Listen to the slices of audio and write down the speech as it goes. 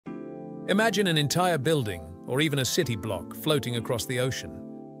Imagine an entire building, or even a city block, floating across the ocean.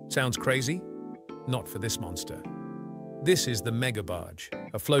 Sounds crazy? Not for this monster. This is the mega barge,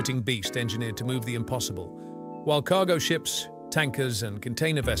 a floating beast engineered to move the impossible. While cargo ships, tankers, and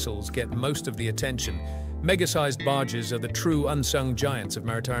container vessels get most of the attention, mega-sized barges are the true unsung giants of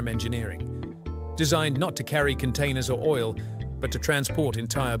maritime engineering. Designed not to carry containers or oil, but to transport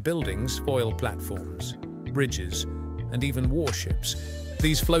entire buildings, oil platforms, bridges, and even warships.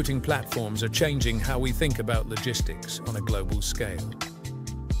 These floating platforms are changing how we think about logistics on a global scale.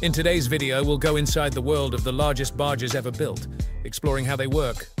 In today's video, we'll go inside the world of the largest barges ever built, exploring how they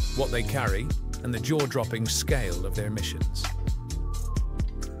work, what they carry, and the jaw-dropping scale of their missions.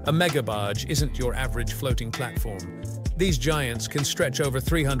 A mega barge isn't your average floating platform. These giants can stretch over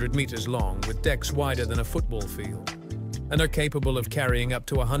 300 meters long with decks wider than a football field, and are capable of carrying up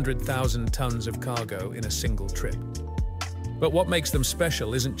to 100,000 tons of cargo in a single trip. But what makes them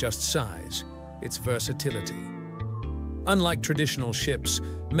special isn't just size, it's versatility. Unlike traditional ships,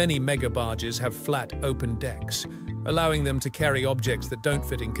 many mega barges have flat, open decks, allowing them to carry objects that don't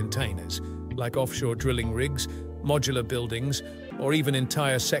fit in containers, like offshore drilling rigs, modular buildings, or even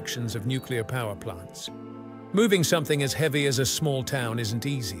entire sections of nuclear power plants. Moving something as heavy as a small town isn't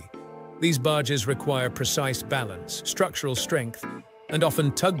easy. These barges require precise balance, structural strength, and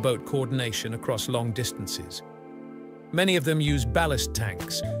often tugboat coordination across long distances. Many of them use ballast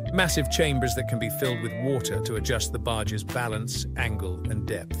tanks, massive chambers that can be filled with water to adjust the barge's balance, angle, and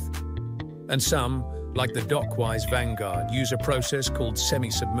depth. And some, like the dockwise Vanguard, use a process called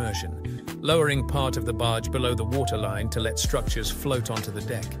semi-submersion, lowering part of the barge below the waterline to let structures float onto the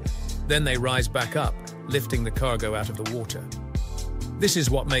deck. Then they rise back up, lifting the cargo out of the water. This is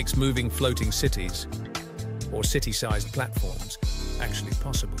what makes moving floating cities, or city-sized platforms, actually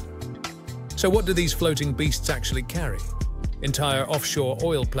possible. So what do these floating beasts actually carry? Entire offshore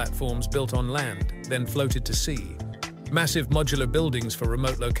oil platforms built on land, then floated to sea. Massive modular buildings for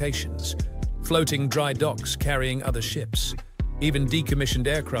remote locations. Floating dry docks carrying other ships. Even decommissioned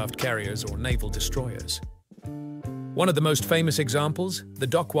aircraft carriers or naval destroyers. One of the most famous examples, the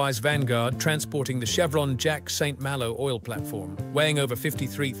dockwise Vanguard transporting the Chevron Jack St. Malo oil platform, weighing over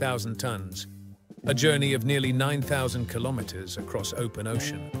 53,000 tons. A journey of nearly 9,000 kilometers across open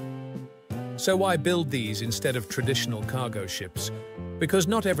ocean. So why build these instead of traditional cargo ships? Because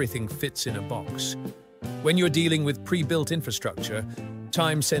not everything fits in a box. When you're dealing with pre-built infrastructure,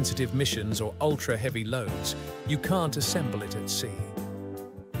 time-sensitive missions or ultra-heavy loads, you can't assemble it at sea.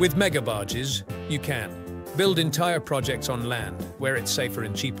 With mega barges, you can. Build entire projects on land, where it's safer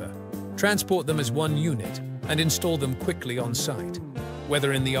and cheaper. Transport them as one unit, and install them quickly on site,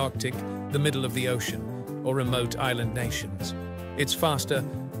 whether in the Arctic, the middle of the ocean, or remote island nations. It's faster,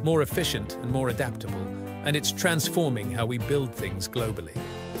 more efficient, and more adaptable, and it's transforming how we build things globally.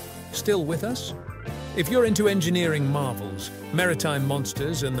 Still with us? If you're into engineering marvels, maritime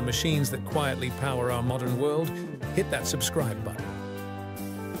monsters, and the machines that quietly power our modern world, hit that subscribe button.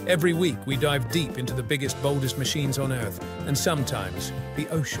 Every week, we dive deep into the biggest, boldest machines on Earth, and sometimes the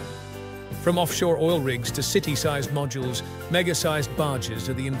ocean. From offshore oil rigs to city-sized modules, mega-sized barges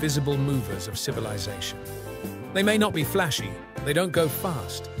are the invisible movers of civilization. They may not be flashy, they don't go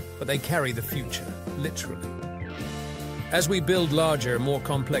fast, but they carry the future, literally. As we build larger, more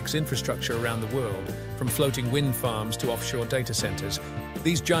complex infrastructure around the world, from floating wind farms to offshore data centers,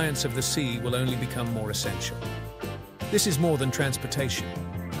 these giants of the sea will only become more essential. This is more than transportation.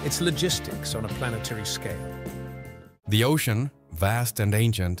 It's logistics on a planetary scale. The ocean, vast and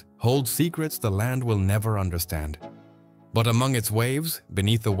ancient, holds secrets the land will never understand. But among its waves,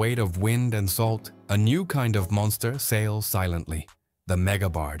 beneath the weight of wind and salt, a new kind of monster sails silently. The mega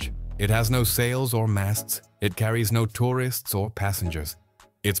barge. It has no sails or masts. It carries no tourists or passengers.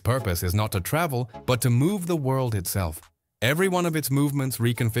 Its purpose is not to travel, but to move the world itself. Every one of its movements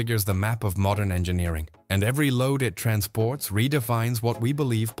reconfigures the map of modern engineering, and every load it transports redefines what we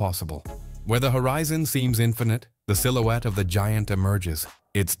believe possible. Where the horizon seems infinite, the silhouette of the giant emerges.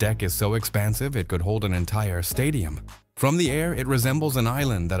 Its deck is so expansive it could hold an entire stadium. From the air, it resembles an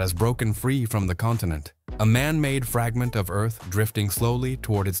island that has broken free from the continent, a man-made fragment of Earth drifting slowly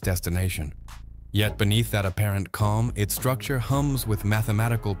toward its destination. Yet beneath that apparent calm, its structure hums with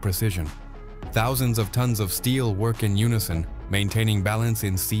mathematical precision. Thousands of tons of steel work in unison, maintaining balance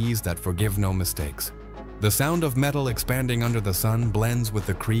in seas that forgive no mistakes. The sound of metal expanding under the sun blends with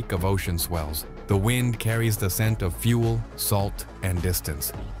the creak of ocean swells. The wind carries the scent of fuel, salt, and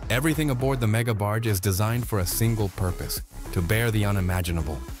distance. Everything aboard the mega barge is designed for a single purpose: to bear the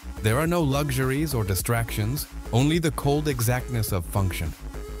unimaginable. There are no luxuries or distractions, only the cold exactness of function.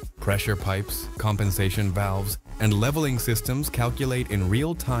 Pressure pipes, compensation valves, and leveling systems calculate in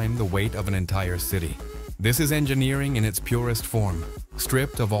real time the weight of an entire city. This is engineering in its purest form,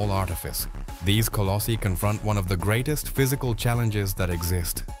 stripped of all artifice. These colossi confront one of the greatest physical challenges that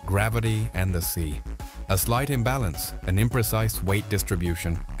exist: gravity and the sea. A slight imbalance, an imprecise weight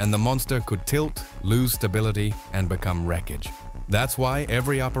distribution, and the monster could tilt, lose stability, and become wreckage. That's why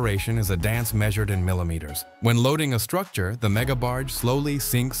every operation is a dance measured in millimeters. When loading a structure, the megabarge slowly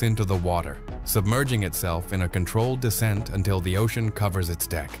sinks into the water, submerging itself in a controlled descent until the ocean covers its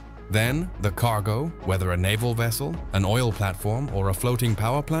deck. Then, the cargo, whether a naval vessel, an oil platform, or a floating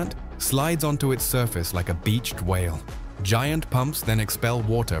power plant, slides onto its surface like a beached whale. Giant pumps then expel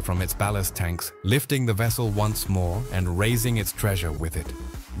water from its ballast tanks, lifting the vessel once more and raising its treasure with it.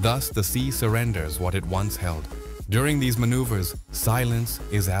 Thus, the sea surrenders what it once held. During these maneuvers, silence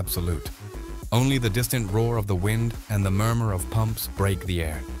is absolute. Only the distant roar of the wind and the murmur of pumps break the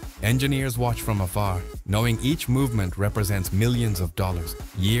air. Engineers watch from afar, knowing each movement represents millions of dollars,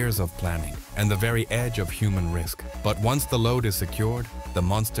 years of planning, and the very edge of human risk. But once the load is secured, the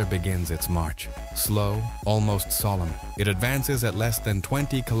monster begins its march. Slow, almost solemn, it advances at less than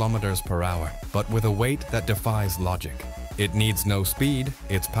 20 kilometers per hour, but with a weight that defies logic. It needs no speed,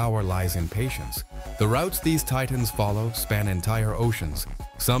 its power lies in patience. The routes these titans follow span entire oceans.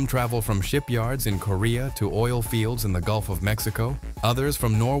 Some travel from shipyards in Korea to oil fields in the Gulf of Mexico, others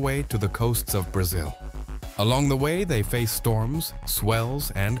from Norway to the coasts of Brazil. Along the way, they face storms,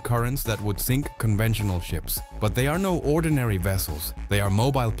 swells, and currents that would sink conventional ships. But they are no ordinary vessels. They are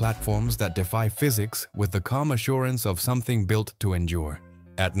mobile platforms that defy physics with the calm assurance of something built to endure.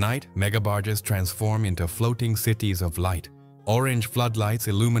 At night, megabarges transform into floating cities of light. Orange floodlights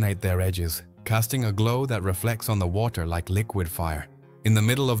illuminate their edges, casting a glow that reflects on the water like liquid fire. In the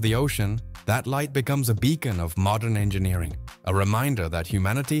middle of the ocean, that light becomes a beacon of modern engineering, a reminder that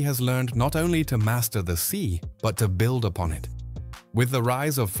humanity has learned not only to master the sea, but to build upon it. With the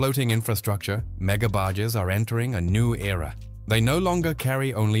rise of floating infrastructure, megabarges are entering a new era. They no longer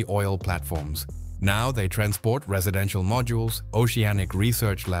carry only oil platforms. Now they transport residential modules, oceanic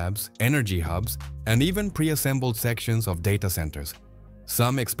research labs, energy hubs, and even pre-assembled sections of data centers.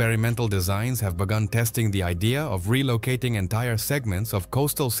 Some experimental designs have begun testing the idea of relocating entire segments of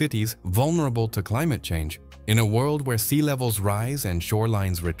coastal cities vulnerable to climate change. In a world where sea levels rise and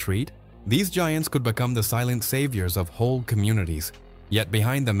shorelines retreat, these giants could become the silent saviors of whole communities. Yet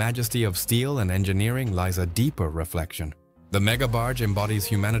behind the majesty of steel and engineering lies a deeper reflection. The megabarge embodies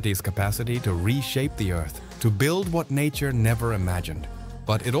humanity's capacity to reshape the Earth, to build what nature never imagined.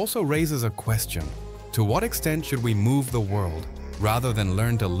 But it also raises a question. To what extent should we move the world, rather than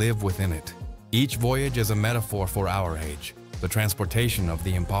learn to live within it? Each voyage is a metaphor for our age, the transportation of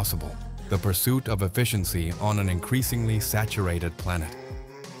the impossible, the pursuit of efficiency on an increasingly saturated planet.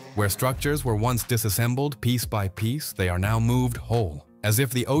 Where structures were once disassembled piece by piece, they are now moved whole, as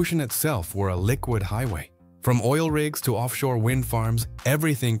if the ocean itself were a liquid highway. From oil rigs to offshore wind farms,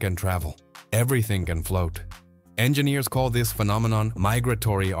 everything can travel, everything can float. Engineers call this phenomenon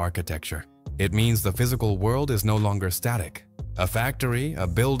migratory architecture. It means the physical world is no longer static. A factory, a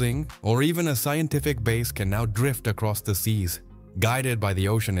building, or even a scientific base can now drift across the seas, guided by the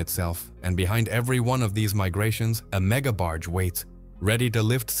ocean itself, and behind every one of these migrations, a megabarge waits, ready to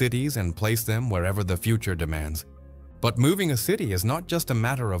lift cities and place them wherever the future demands. But moving a city is not just a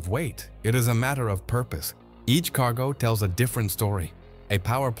matter of weight, it is a matter of purpose. Each cargo tells a different story. A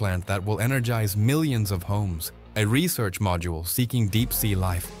power plant that will energize millions of homes, a research module seeking deep-sea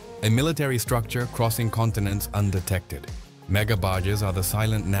life, a military structure crossing continents undetected. Megabarges are the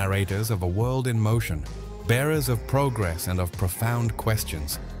silent narrators of a world in motion, bearers of progress and of profound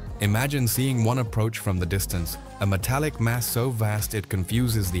questions. Imagine seeing one approach from the distance, a metallic mass so vast it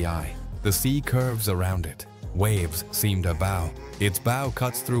confuses the eye. The sea curves around it. Waves seem to bow. Its bow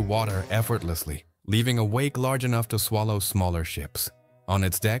cuts through water effortlessly, leaving a wake large enough to swallow smaller ships. On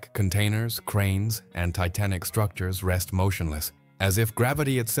its deck, containers, cranes, and titanic structures rest motionless, as if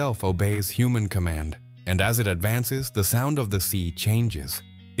gravity itself obeys human command. And as it advances, the sound of the sea changes.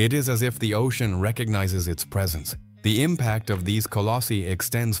 It is as if the ocean recognizes its presence. The impact of these colossi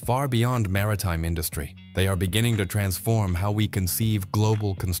extends far beyond maritime industry. They are beginning to transform how we conceive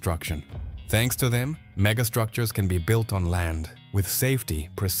global construction. Thanks to them, megastructures can be built on land, with safety,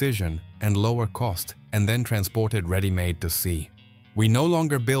 precision, and lower cost, and then transported ready-made to sea. We no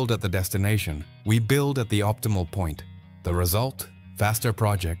longer build at the destination, we build at the optimal point. The result? Faster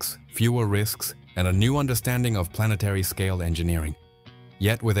projects, fewer risks, and a new understanding of planetary-scale engineering.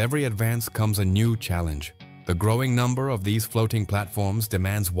 Yet with every advance comes a new challenge. The growing number of these floating platforms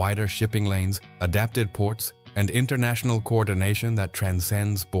demands wider shipping lanes, adapted ports, and international coordination that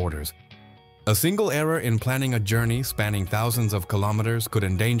transcends borders. A single error in planning a journey spanning thousands of kilometers could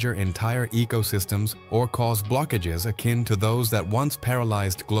endanger entire ecosystems or cause blockages akin to those that once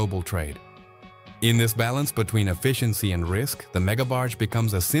paralyzed global trade. In this balance between efficiency and risk, the megabarge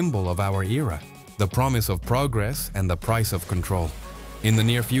becomes a symbol of our era, the promise of progress and the price of control. In the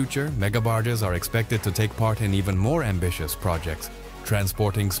near future, megabarges are expected to take part in even more ambitious projects,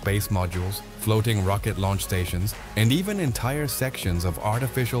 transporting space modules, floating rocket launch stations, and even entire sections of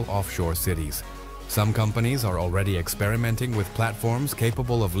artificial offshore cities. Some companies are already experimenting with platforms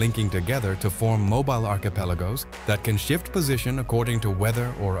capable of linking together to form mobile archipelagos that can shift position according to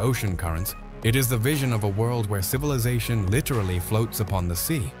weather or ocean currents. It is the vision of a world where civilization literally floats upon the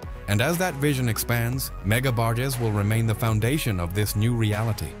sea. And as that vision expands, megabarges will remain the foundation of this new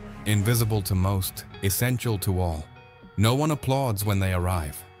reality, invisible to most, essential to all. No one applauds when they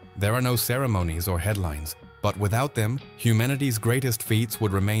arrive. There are no ceremonies or headlines, but without them, humanity's greatest feats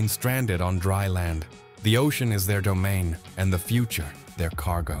would remain stranded on dry land. The ocean is their domain, and the future, their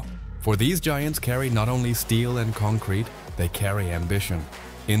cargo. For these giants carry not only steel and concrete, they carry ambition.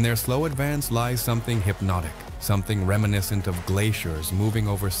 In their slow advance lies something hypnotic, something reminiscent of glaciers moving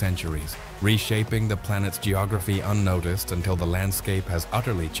over centuries, reshaping the planet's geography unnoticed until the landscape has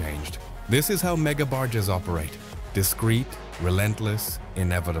utterly changed. This is how megabarges operate. Discreet, relentless,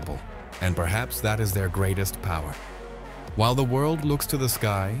 inevitable. And perhaps that is their greatest power. While the world looks to the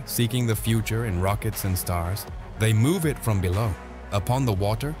sky, seeking the future in rockets and stars, they move it from below, upon the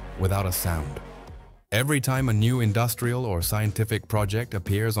water, without a sound. Every time a new industrial or scientific project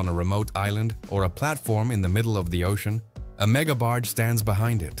appears on a remote island or a platform in the middle of the ocean, a megabarge stands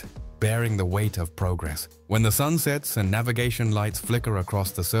behind it, bearing the weight of progress. When the sun sets and navigation lights flicker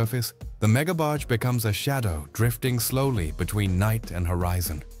across the surface, the megabarge becomes a shadow drifting slowly between night and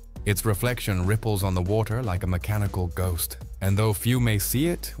horizon. Its reflection ripples on the water like a mechanical ghost, and though few may see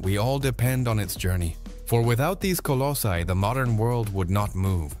it, we all depend on its journey. For without these colossi, the modern world would not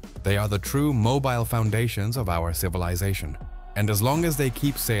move. They are the true mobile foundations of our civilization. And as long as they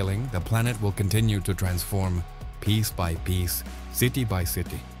keep sailing, the planet will continue to transform, piece by piece, city by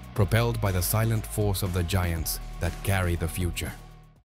city, propelled by the silent force of the giants that carry the future.